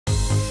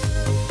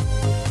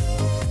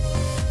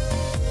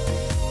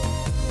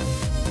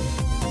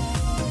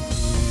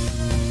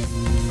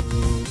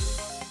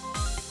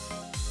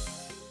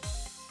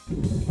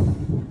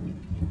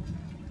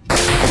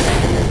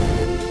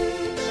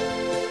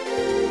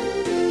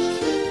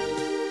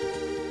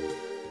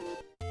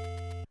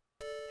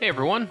Hey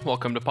everyone,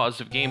 welcome to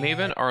Positive Game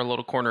Haven, our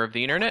little corner of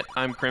the internet.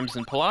 I'm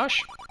Crimson Palash,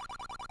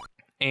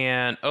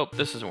 and oh,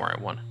 this isn't where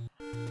I want.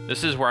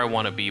 This is where I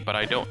want to be, but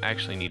I don't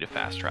actually need to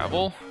fast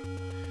travel.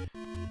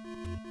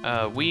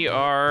 We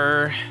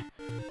are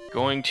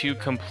going to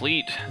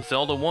complete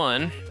Zelda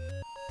 1.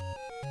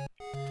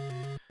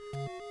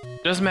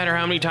 Doesn't matter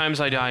how many times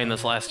I die in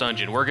this last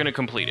dungeon, we're gonna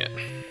complete it.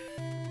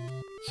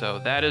 So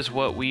that is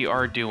what we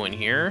are doing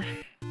here.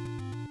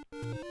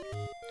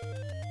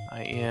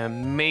 I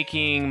am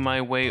making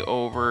my way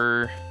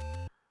over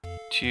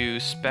to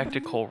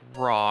Spectacle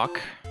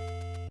Rock.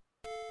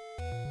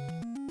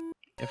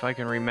 If I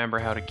can remember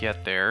how to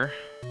get there.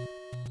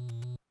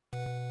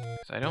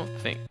 'Cause I don't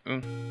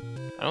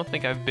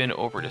think I've been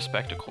over to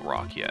Spectacle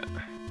Rock yet.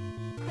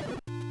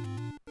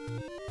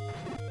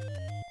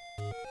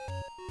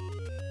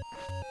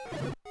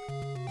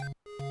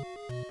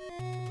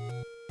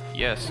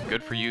 Yes,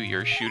 good for you.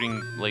 You're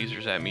shooting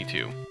lasers at me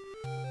too.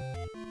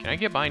 Can I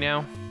get by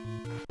now?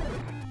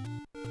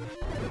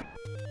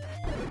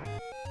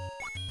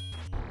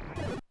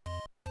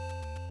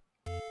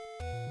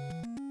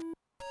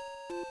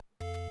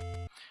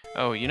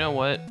 Oh, you know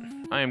what?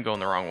 I am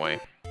going the wrong way.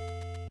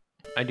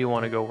 I do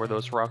want to go where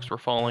those rocks were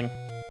falling.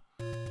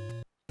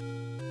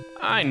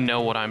 I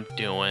know what I'm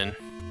doing.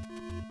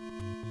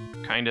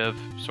 Kind of,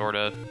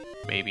 sorta,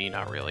 maybe,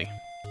 not really.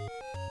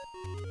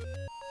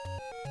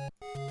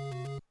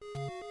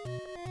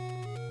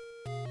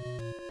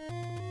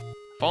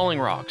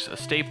 Falling rocks, a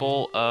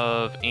staple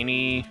of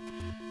any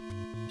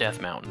death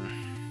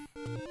mountain.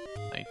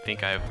 I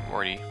think I've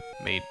already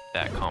made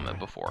that comment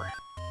before.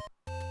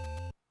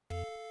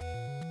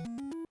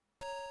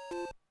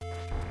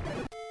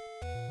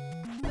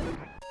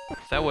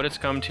 Is that what it's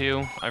come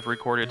to? I've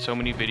recorded so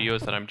many videos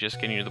that I'm just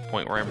getting to the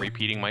point where I'm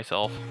repeating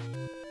myself.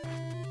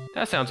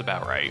 That sounds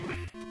about right.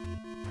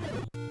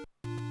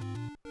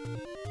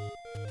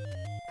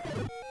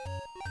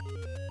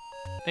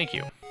 Thank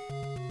you.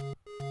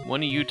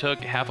 One of you took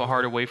half a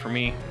heart away from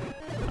me.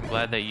 I'm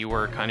glad that you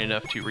were kind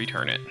enough to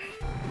return it.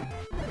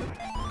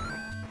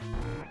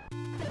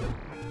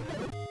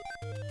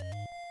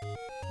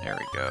 There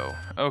we go.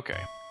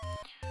 Okay.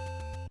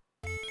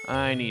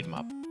 I need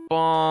my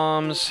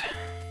bombs.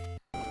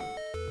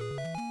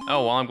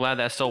 Oh, well, I'm glad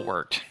that still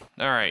worked.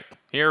 Alright,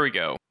 here we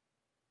go.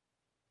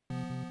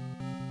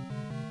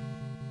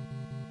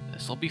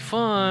 This'll be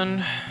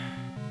fun.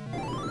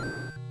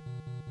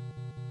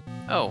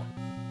 Oh,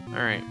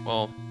 alright,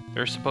 well,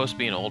 there's supposed to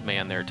be an old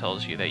man there that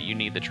tells you that you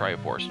need the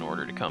Triforce in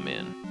order to come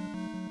in.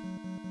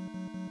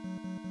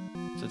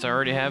 Since I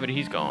already have it,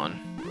 he's gone.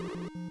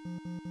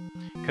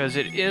 Because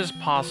it is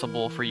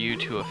possible for you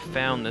to have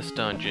found this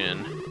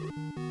dungeon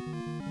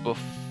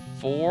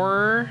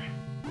before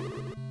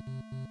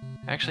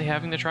actually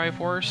having the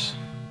Triforce.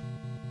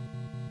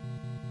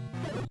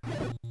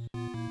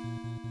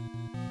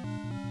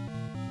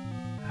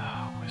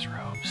 Oh,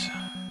 Wizrobes.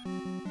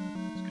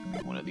 It's gonna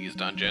be one of these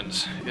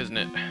dungeons, isn't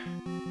it?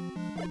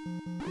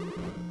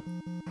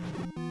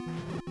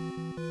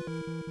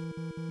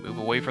 Move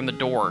away from the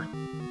door.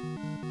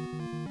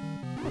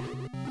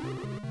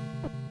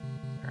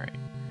 Alright.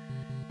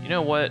 You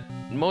know what?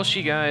 Most of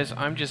you guys,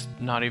 I'm just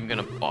not even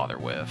gonna bother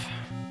with.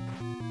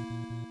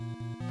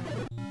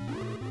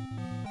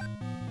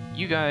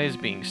 You guys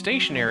being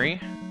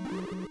stationary,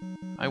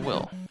 I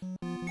will.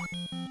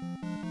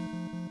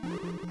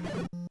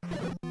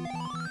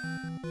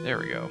 There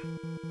we go.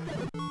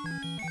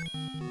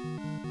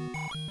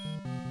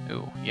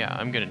 Ooh, yeah,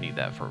 I'm gonna need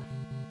that for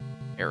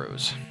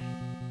arrows.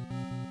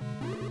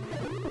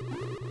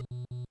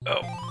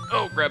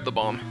 Oh, grab the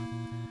bomb.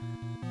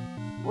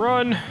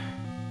 Run!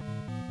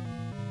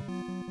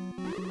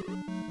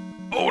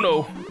 Oh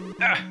no!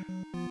 Ah!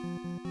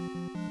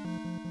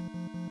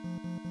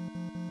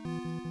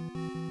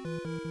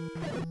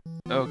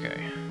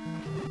 Okay.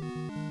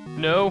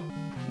 No,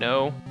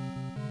 no.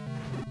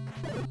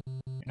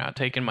 You're not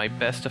taking my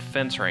best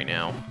defense right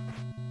now.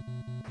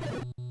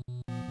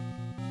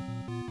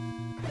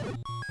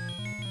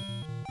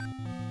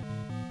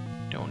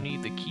 Don't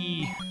need the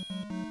key.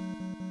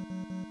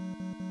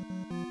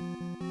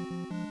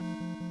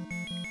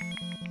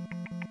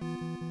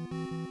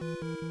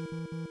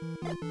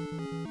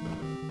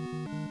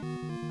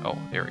 Oh,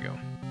 there we go.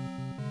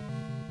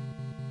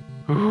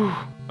 Whew.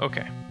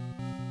 Okay.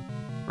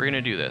 We're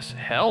gonna do this.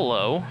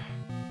 Hello.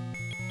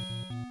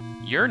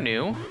 You're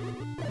new.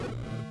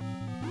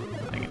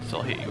 I can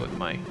still hit you with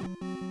my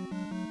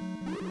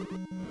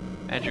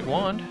magic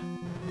wand.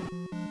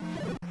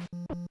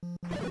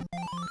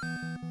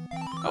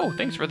 Oh,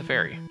 thanks for the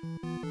fairy.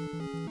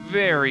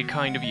 Very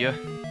kind of you.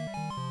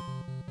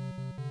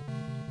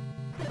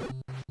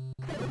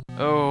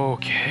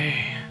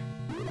 Okay.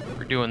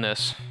 We're doing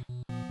this.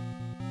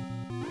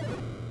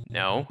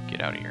 No,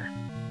 get out of here.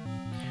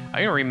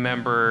 I can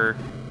remember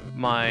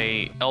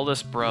my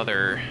eldest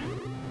brother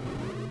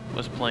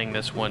was playing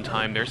this one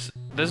time. This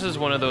is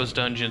one of those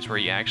dungeons where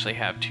you actually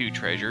have two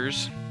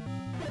treasures.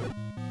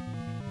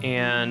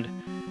 And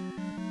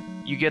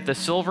you get the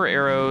silver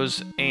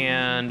arrows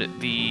and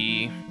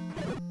the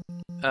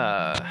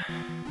the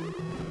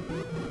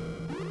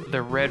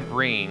red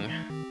ring.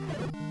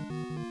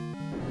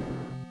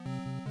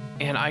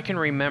 And I can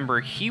remember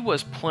he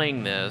was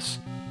playing this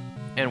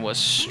and was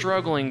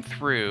struggling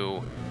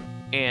through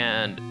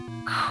and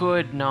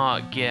could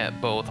not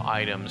get both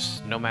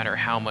items no matter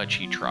how much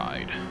he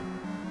tried.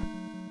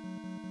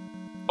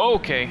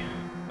 Okay,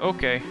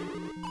 okay.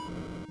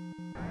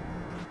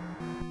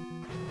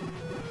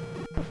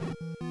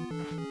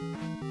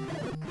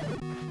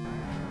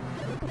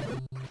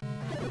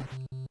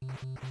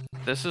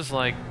 This is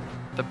like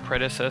the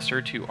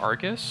predecessor to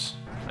Argus,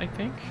 I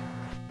think.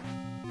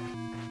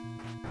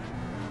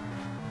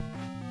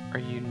 Are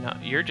you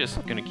not? You're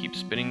just gonna keep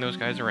spinning those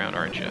guys around,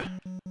 aren't you?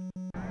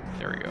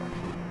 There we go.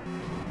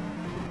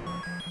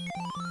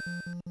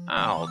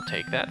 I'll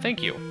take that,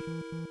 thank you.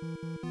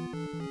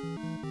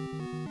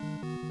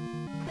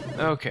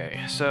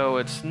 Okay, so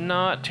it's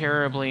not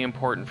terribly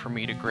important for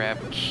me to grab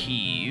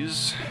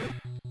keys,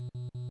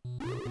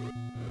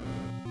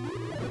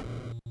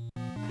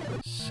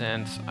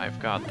 since I've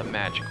got the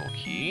magical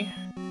key.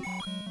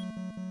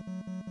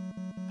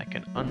 I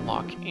can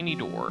unlock any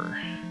door.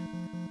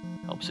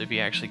 Helps if you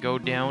actually go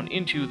down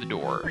into the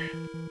door.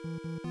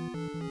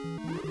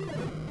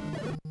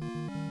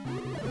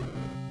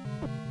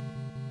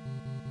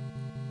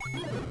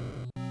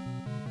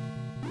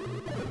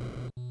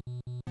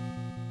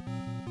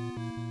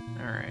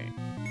 Alright.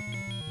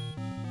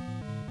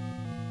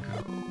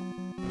 Go.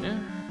 Yeah.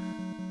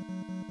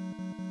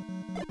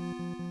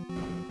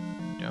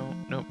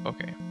 Don't. Nope.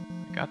 Okay.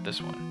 I got this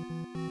one.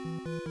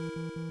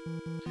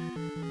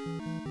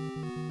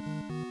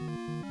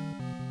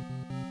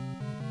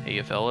 Hey,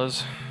 you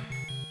fellas.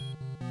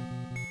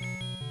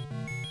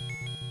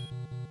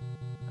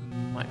 I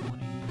might want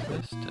to use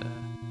this to...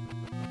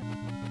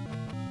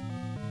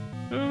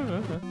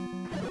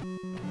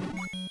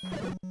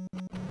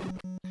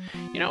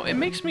 You know, it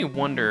makes me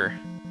wonder...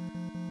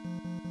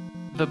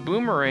 The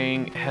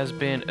boomerang has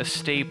been a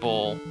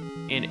staple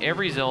in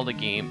every Zelda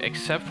game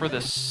except for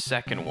the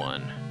second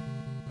one.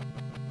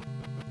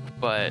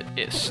 But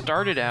it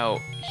started out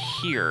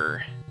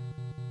here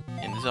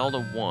in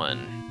Zelda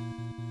 1.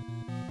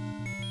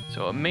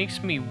 So it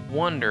makes me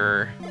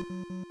wonder,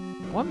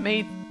 what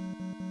made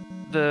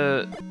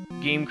the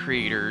game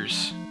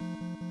creators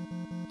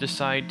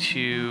decide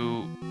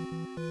to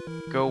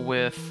go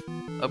with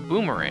a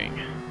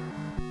boomerang?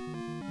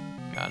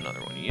 Got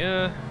another one,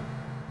 yeah.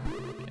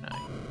 Can I?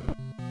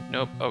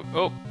 Nope,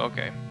 oh,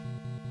 okay.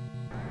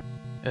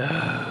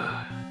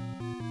 Ugh.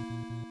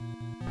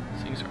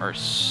 These things are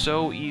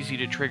so easy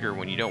to trigger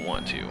when you don't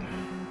want to.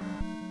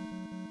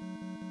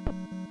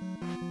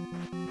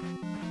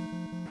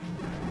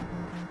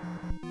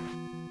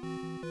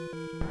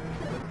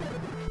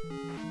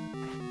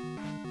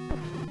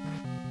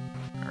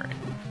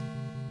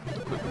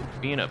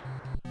 Being a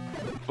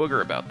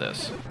booger about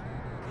this.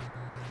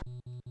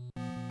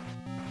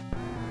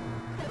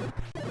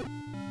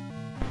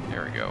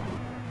 There we go.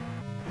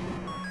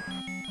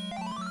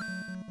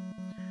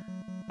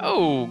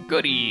 Oh,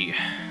 goody!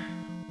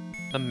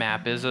 The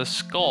map is a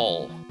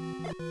skull.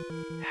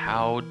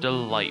 How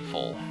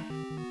delightful.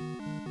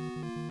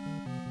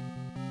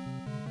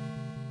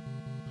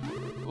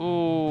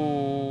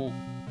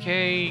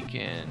 Okay,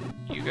 can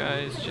you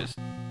guys just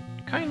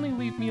kindly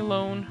leave me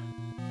alone?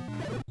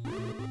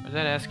 Is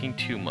that asking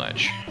too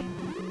much?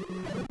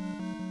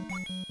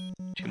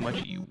 Too much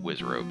of you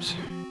whiz ropes.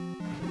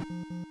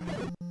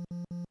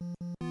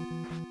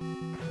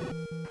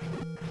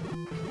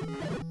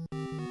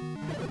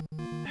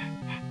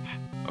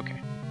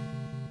 Okay.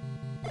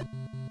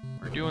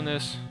 We're doing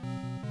this.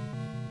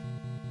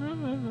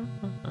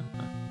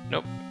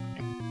 Nope.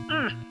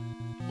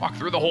 Walk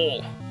through the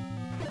hole.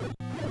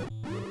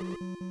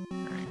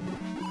 Alright.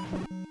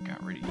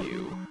 Got rid of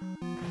you.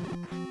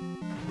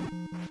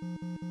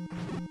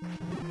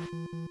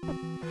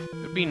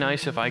 It'd be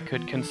nice if I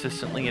could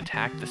consistently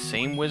attack the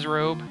same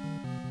Wizrobe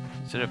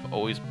instead of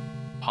always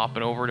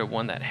popping over to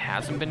one that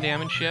hasn't been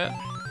damaged yet.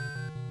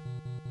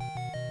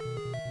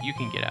 You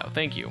can get out.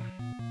 Thank you.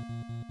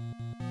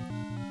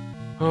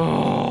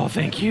 Oh,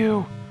 thank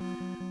you.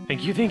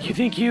 Thank you, thank you,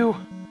 thank you.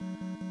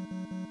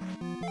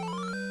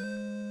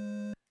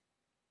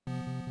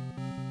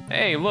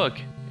 Hey, look.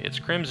 It's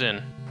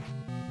Crimson.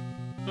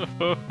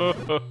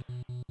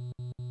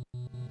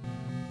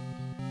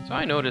 So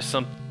I noticed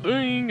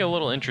something a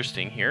little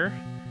interesting here.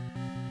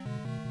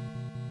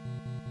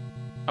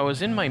 I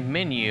was in my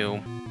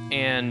menu,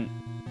 and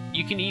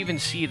you can even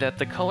see that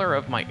the color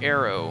of my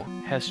arrow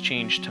has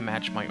changed to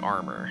match my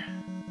armor.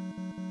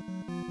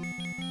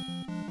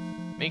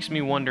 Makes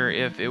me wonder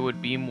if it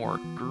would be more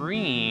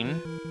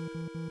green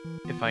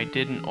if I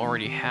didn't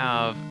already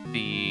have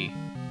the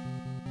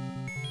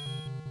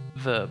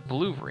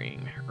blue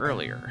ring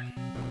earlier.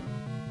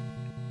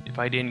 If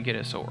I didn't get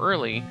it so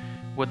early,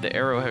 would the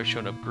arrow have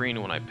shown up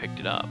green when I picked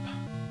it up?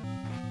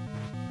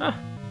 Huh.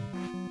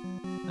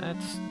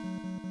 That's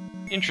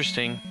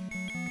interesting.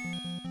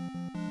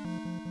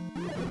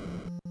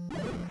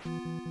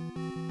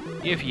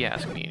 If you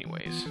ask me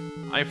anyways.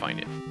 I find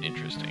it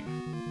interesting.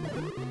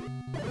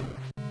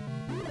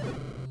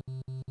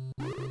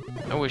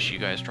 I wish you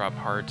guys dropped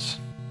hearts,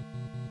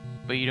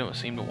 but you don't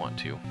seem to want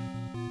to.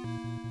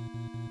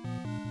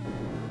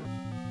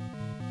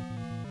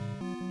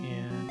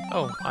 And...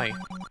 oh, hi.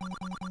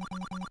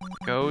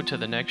 Go to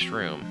the next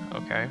room.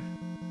 Okay.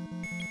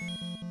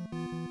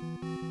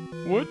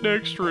 What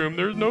next room?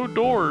 There's no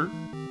door.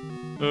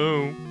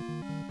 Oh.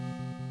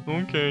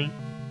 Okay.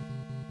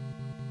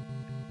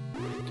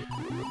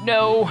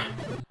 No!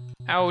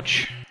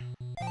 Ouch.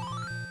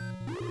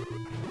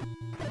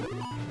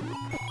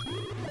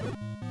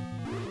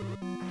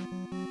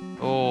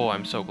 Oh,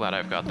 I'm so glad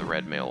I've got the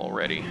red mail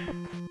already.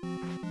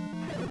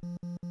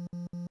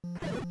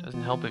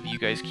 Doesn't help if you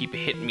guys keep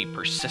hitting me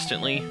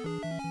persistently.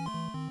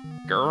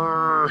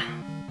 Grrr.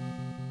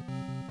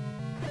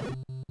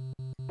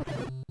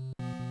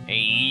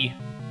 Hey.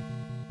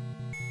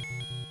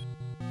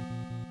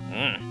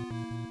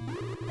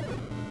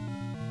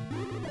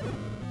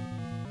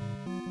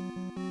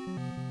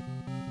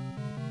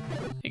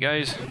 Hey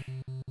guys,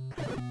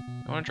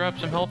 you want to drop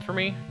some health for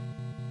me?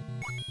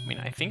 I mean,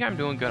 I think I'm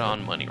doing good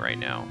on money right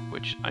now,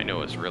 which I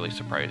know is really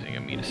surprising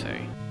of me to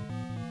say.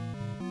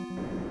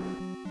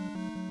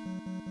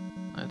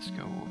 Let's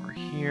go over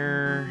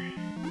here.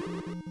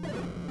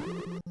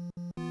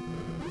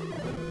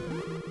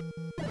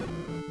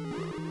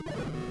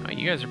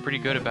 You guys are pretty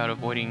good about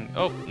avoiding...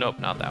 oh, nope,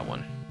 not that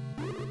one.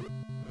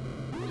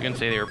 I was gonna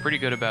say they were pretty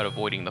good about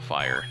avoiding the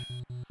fire.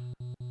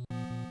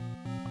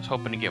 I was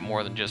hoping to get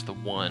more than just the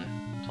one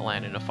to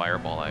land in a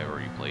fireball I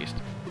already placed.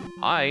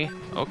 Hi.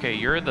 Okay,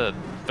 you're the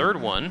third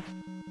one.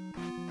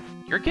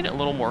 You're getting a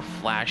little more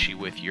flashy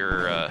with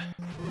your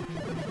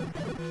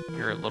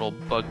little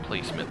bug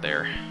placement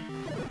there.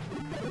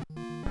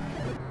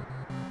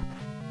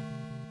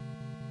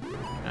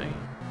 Can I?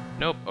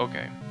 Nope,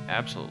 okay.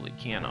 Absolutely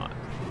cannot.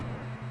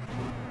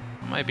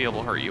 Might be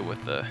able to hurt you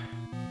with the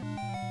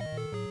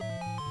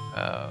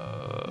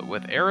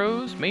with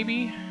arrows,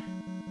 maybe?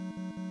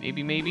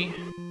 Maybe.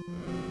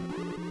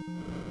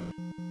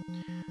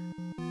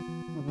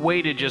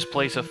 Way to just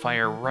place a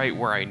fire right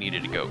where I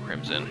needed to go,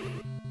 Crimson.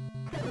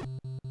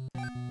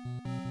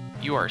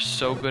 You are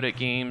so good at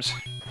games.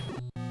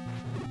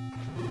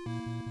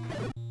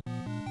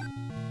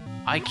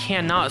 I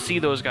cannot see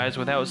those guys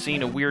without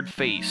seeing a weird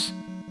face.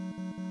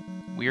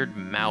 Weird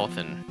mouth,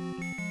 and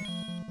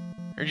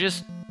they're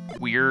just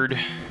weird.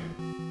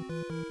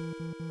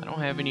 I don't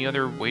have any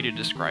other way to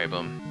describe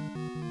them.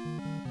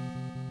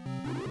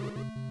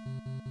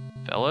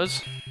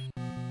 Fellas?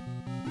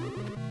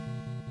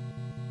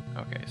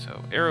 Okay,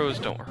 so arrows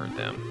don't hurt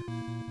them.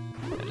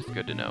 That is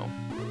good to know.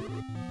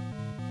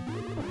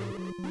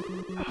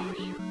 Oh,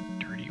 you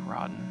dirty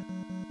rotten.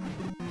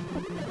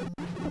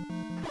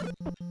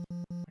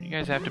 You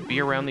guys have to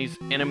be around these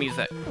enemies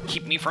that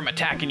keep me from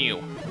attacking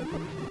you.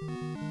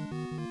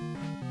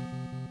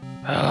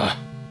 Ugh.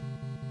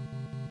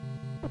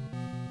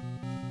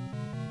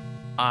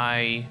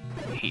 I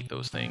hate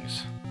those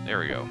things. There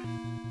we go.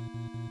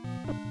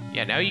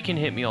 Yeah, now you can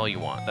hit me all you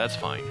want. That's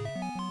fine.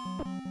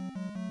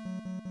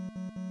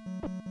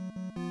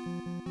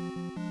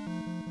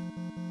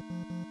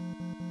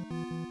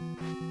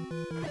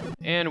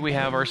 And we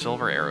have our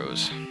silver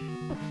arrows.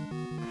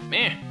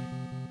 Meh.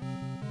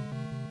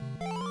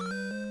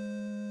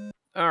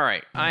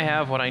 Alright, I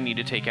have what I need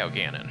to take out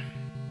Ganon.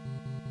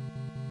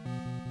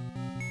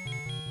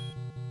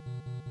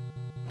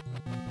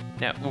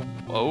 Now,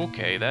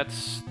 okay,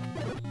 that's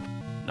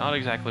not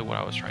exactly what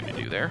I was trying to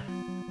do there.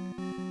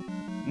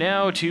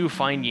 Now to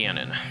find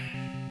Ganon.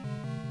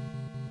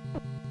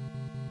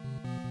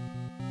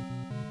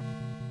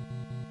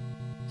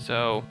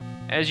 So,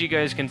 as you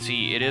guys can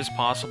see, it is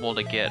possible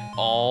to get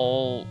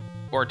all,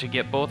 or to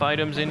get both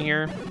items in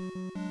here.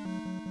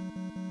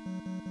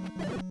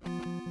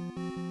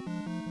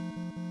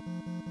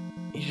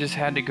 You just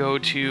had to go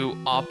to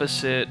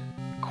opposite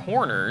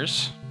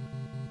corners.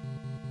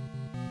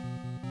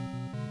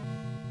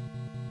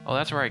 Oh,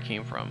 that's where I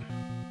came from.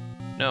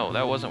 No,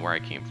 that wasn't where I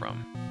came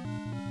from.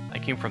 I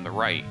came from the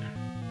right.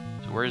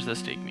 So where does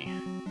this take me?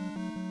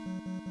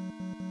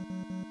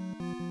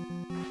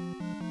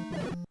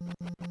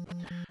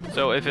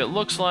 So if it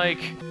looks like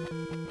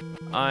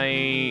I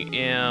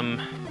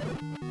am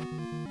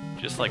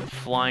just like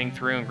flying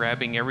through and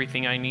grabbing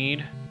everything I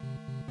need,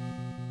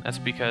 that's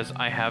because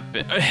I have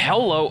been...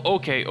 hello!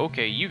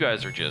 Okay, you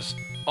guys are just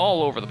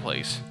all over the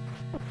place.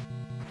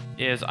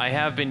 I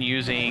have been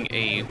using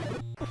a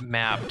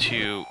map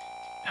to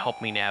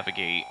help me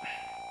navigate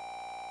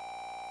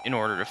in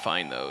order to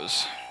find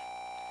those.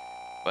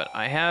 But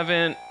I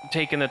haven't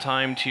taken the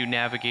time to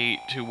navigate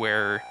to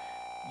where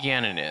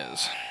Ganon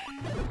is.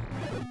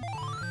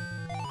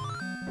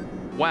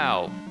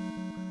 Wow.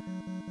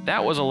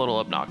 That was a little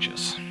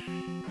obnoxious.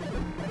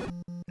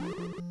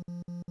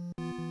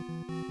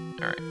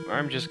 Alright,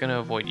 I'm just gonna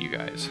avoid you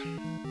guys.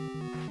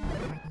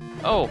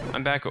 Oh,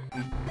 I'm back.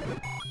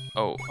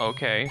 Oh,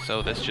 okay,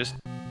 so this just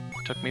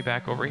took me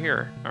back over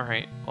here.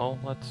 Alright, well,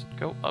 let's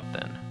go up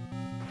then.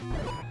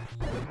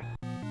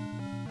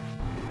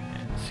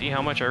 And see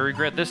how much I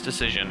regret this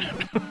decision.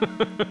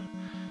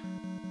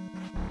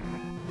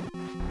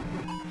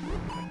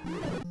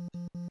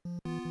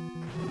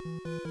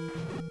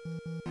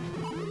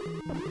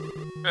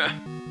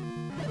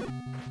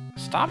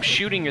 Stop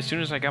shooting as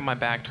soon as I got my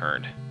back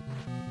turned.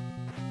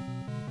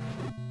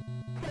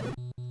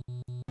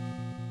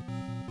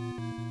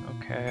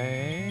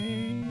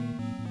 Okay.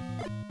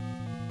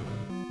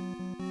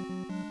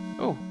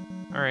 Oh,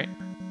 alright.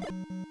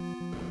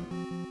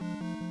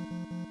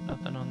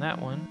 Nothing on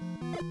that one.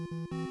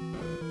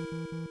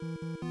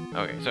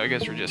 Okay, so I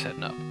guess we're just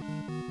heading up.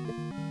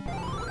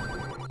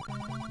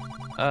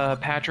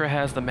 Patra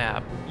has the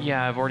map.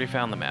 Yeah, I've already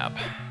found the map.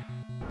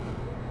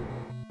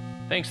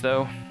 Thanks,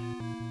 though.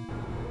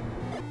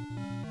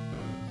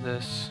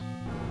 This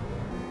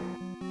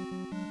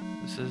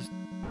is...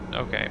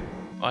 Okay.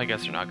 Well, I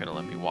guess they're not going to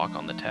let me walk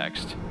on the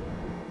text.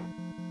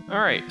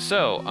 Alright,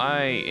 so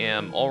I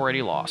am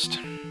already lost.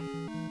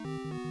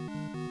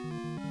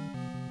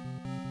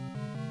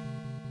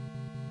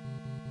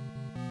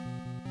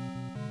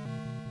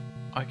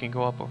 I can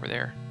go up over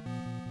there.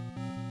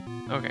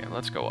 Okay,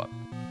 let's go up.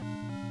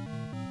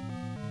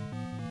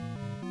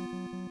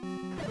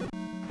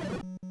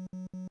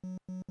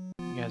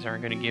 You guys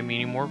aren't going to give me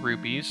any more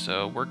rupees,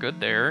 so we're good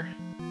there.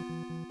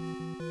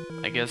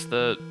 I guess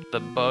the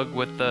bug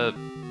with the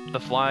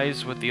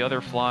flies with the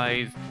other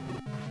flies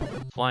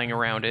flying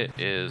around it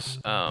is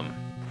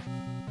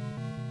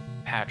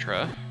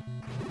Patra.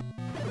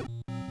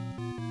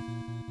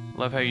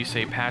 Love how you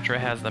say Patra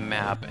has the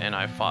map, and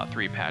I've fought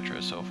 3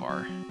 Patras so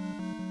far.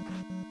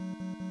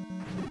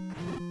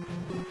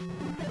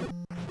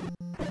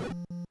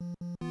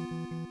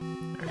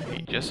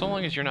 Alright, just so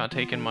long as you're not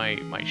taking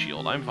my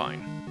shield, I'm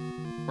fine.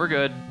 We're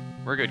good.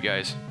 We're good,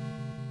 guys.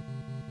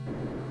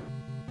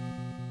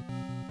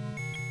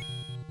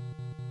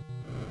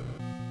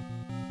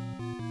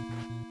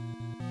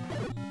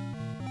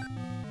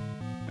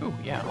 Ooh,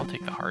 yeah, I'll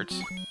take the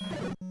hearts.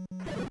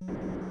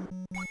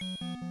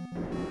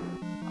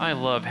 I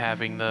love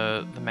having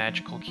the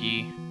magical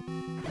key.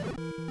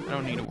 I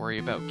don't need to worry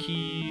about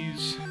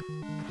keys.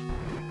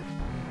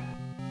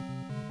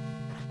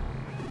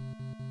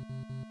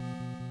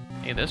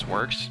 Hey, this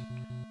works.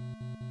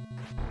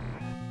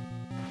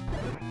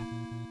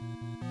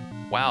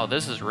 Wow,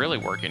 this is really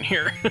working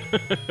here.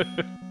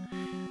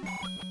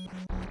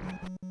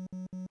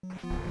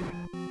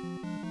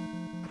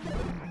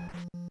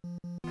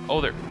 Oh,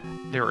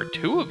 there are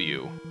 2 of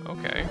you.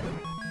 Okay.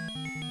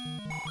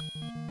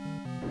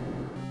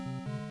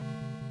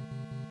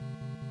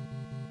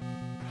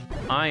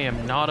 I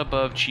am not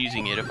above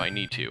cheesing it if I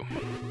need to.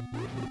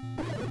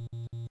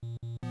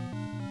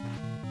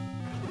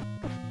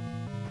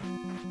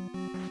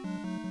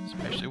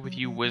 Especially with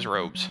you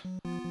whiz-robes.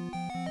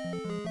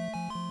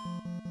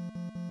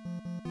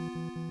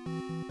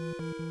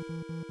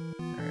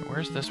 Alright,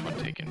 where's this one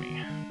taking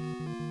me?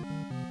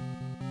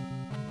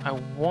 I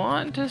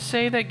want to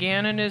say that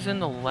Ganon is in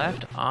the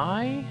left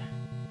eye?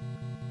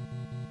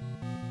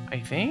 I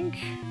think?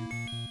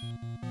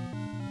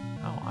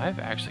 Oh, I've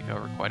actually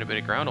covered quite a bit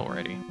of ground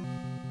already.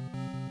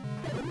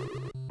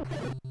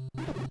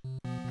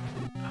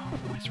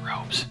 Oh, his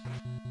robes.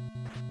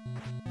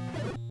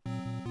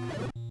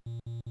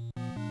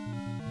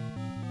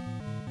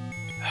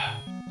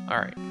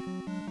 Alright.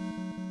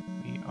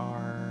 We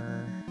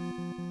are...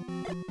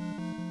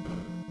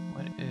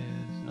 What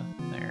is...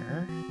 Nothing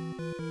there.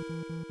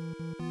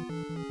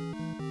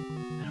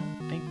 I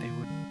don't think they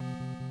would...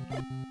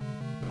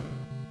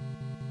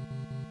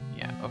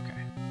 Yeah,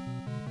 okay.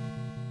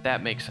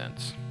 That makes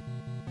sense.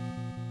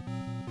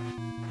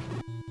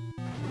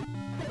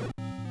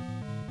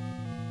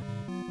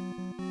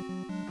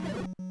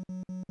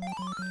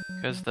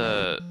 Because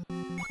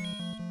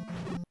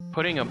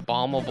putting a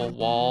bombable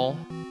wall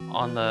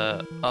on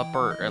the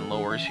upper and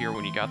lowers here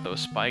when you got those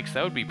spikes,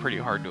 that would be pretty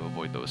hard to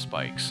avoid those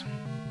spikes.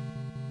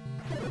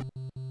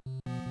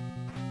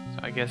 So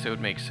I guess it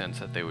would make sense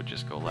that they would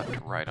just go left to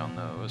right on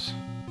those.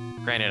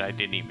 Granted, I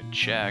didn't even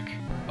check.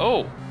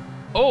 Oh!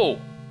 Oh!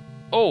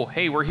 Oh,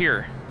 hey, we're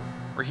here.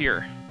 We're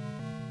here.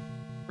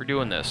 We're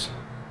doing this.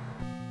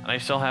 And I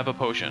still have a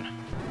potion.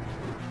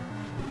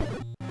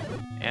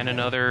 And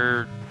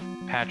another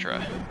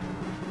Patra.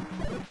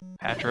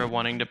 Patra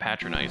wanting to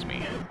patronize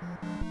me.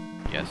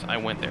 Yes, I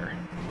went there.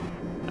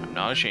 I'm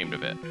not ashamed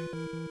of it.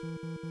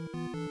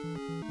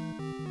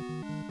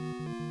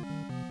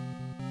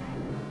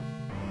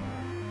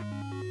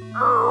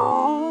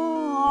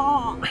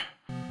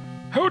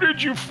 How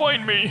did you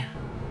find me?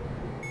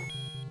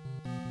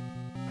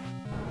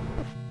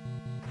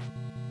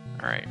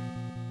 Alright.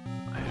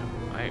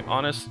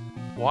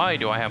 Why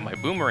do I have my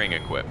boomerang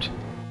equipped?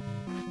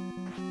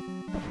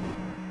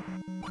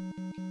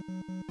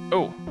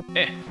 Oh,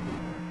 eh.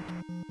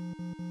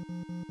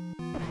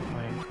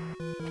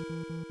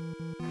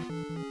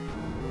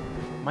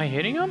 Am I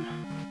hitting him?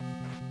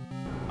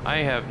 I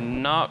have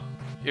not...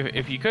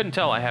 If you couldn't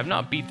tell, I have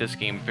not beat this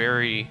game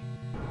very...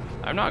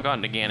 I've not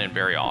gotten to Ganon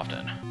very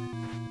often.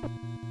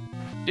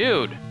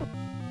 Dude!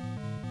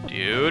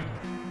 Dude!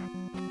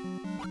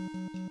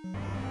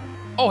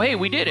 Oh, hey,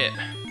 we did it!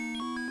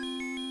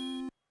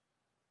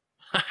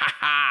 Ha ha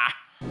ha!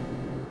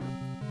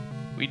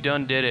 We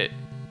done did it.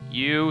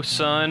 You,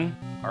 son,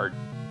 are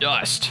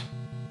dust.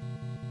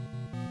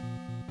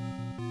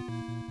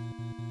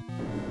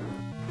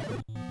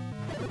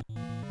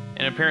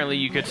 apparently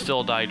you could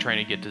still die trying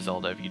to get to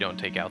Zelda if you don't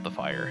take out the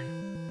fire.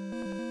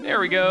 There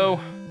we go.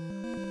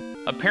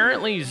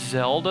 Apparently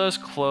Zelda's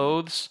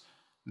clothes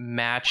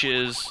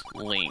matches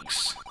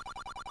Link's.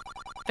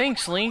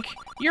 Thanks, Link.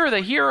 You're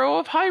the hero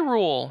of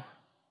Hyrule.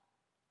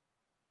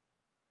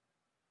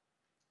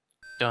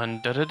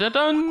 Dun dun dun dun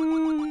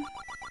dun.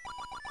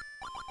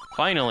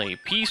 Finally,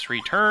 peace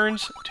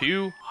returns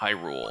to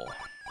Hyrule.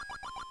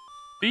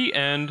 The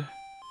end.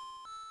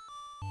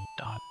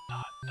 Dot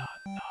dot dot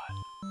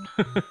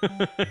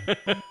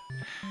dot.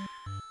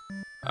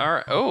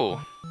 Alright,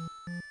 oh.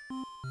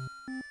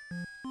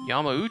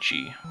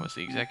 Yamauchi was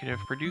the executive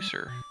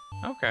producer.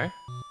 Okay.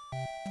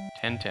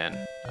 1010.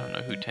 I don't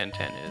know who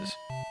 1010 is.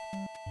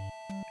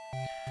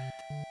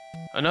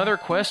 Another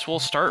quest will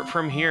start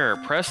from here.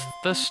 Press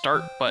the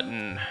start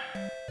button.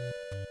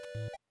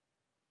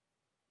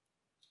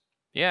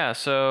 Yeah,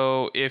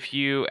 so if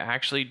you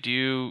actually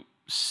do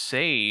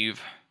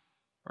save,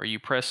 or you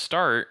press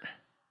start,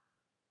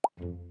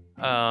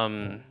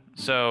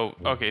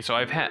 okay, so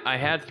I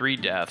had 3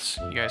 deaths.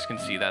 You guys can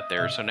see that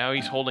there. So now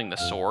he's holding the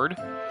sword.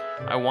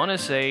 I want to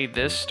say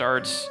this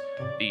starts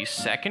the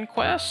second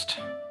quest.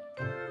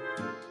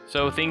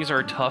 So things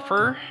are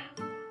tougher.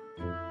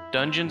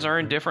 Dungeons are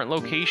in different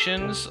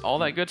locations, all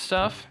that good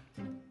stuff.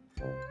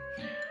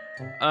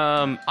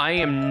 I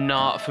am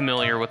not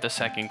familiar with the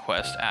second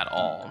quest at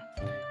all.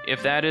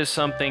 If that is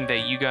something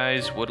that you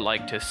guys would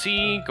like to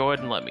see, go ahead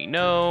and let me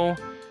know,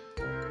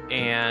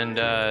 and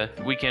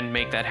we can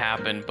make that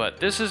happen. But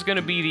this is going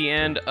to be the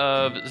end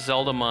of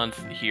Zelda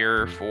month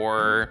here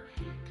for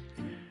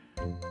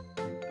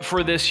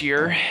this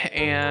year,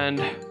 and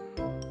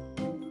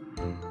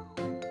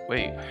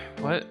wait,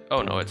 what?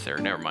 Oh no, it's there.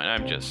 Never mind.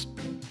 I'm just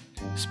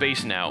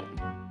spacing out.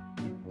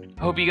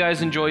 Hope you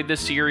guys enjoyed this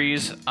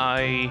series.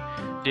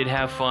 I did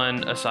have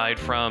fun, aside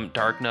from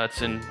Dark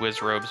Nuts and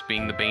Wizrobes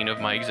being the bane of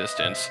my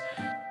existence.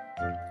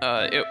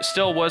 It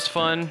still was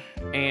fun,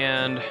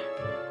 and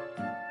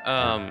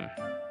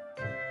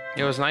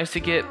it was nice to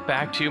get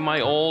back to my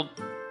old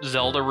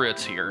Zelda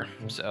roots here.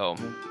 So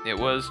it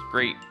was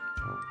great,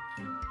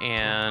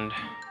 and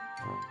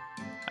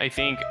I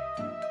think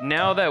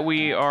now that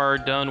we are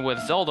done with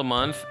Zelda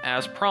month,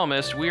 as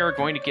promised, we are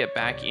going to get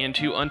back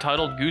into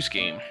Untitled Goose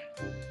Game.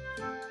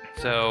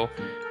 So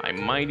I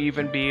might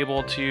even be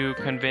able to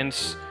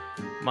convince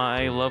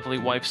my lovely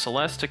wife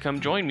Celeste to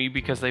come join me,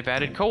 because they've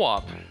added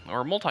co-op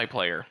or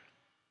multiplayer.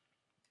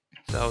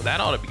 So that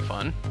ought to be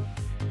fun.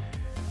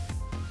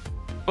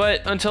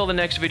 But until the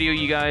next video,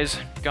 you guys,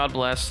 God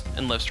bless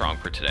and live strong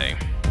for today.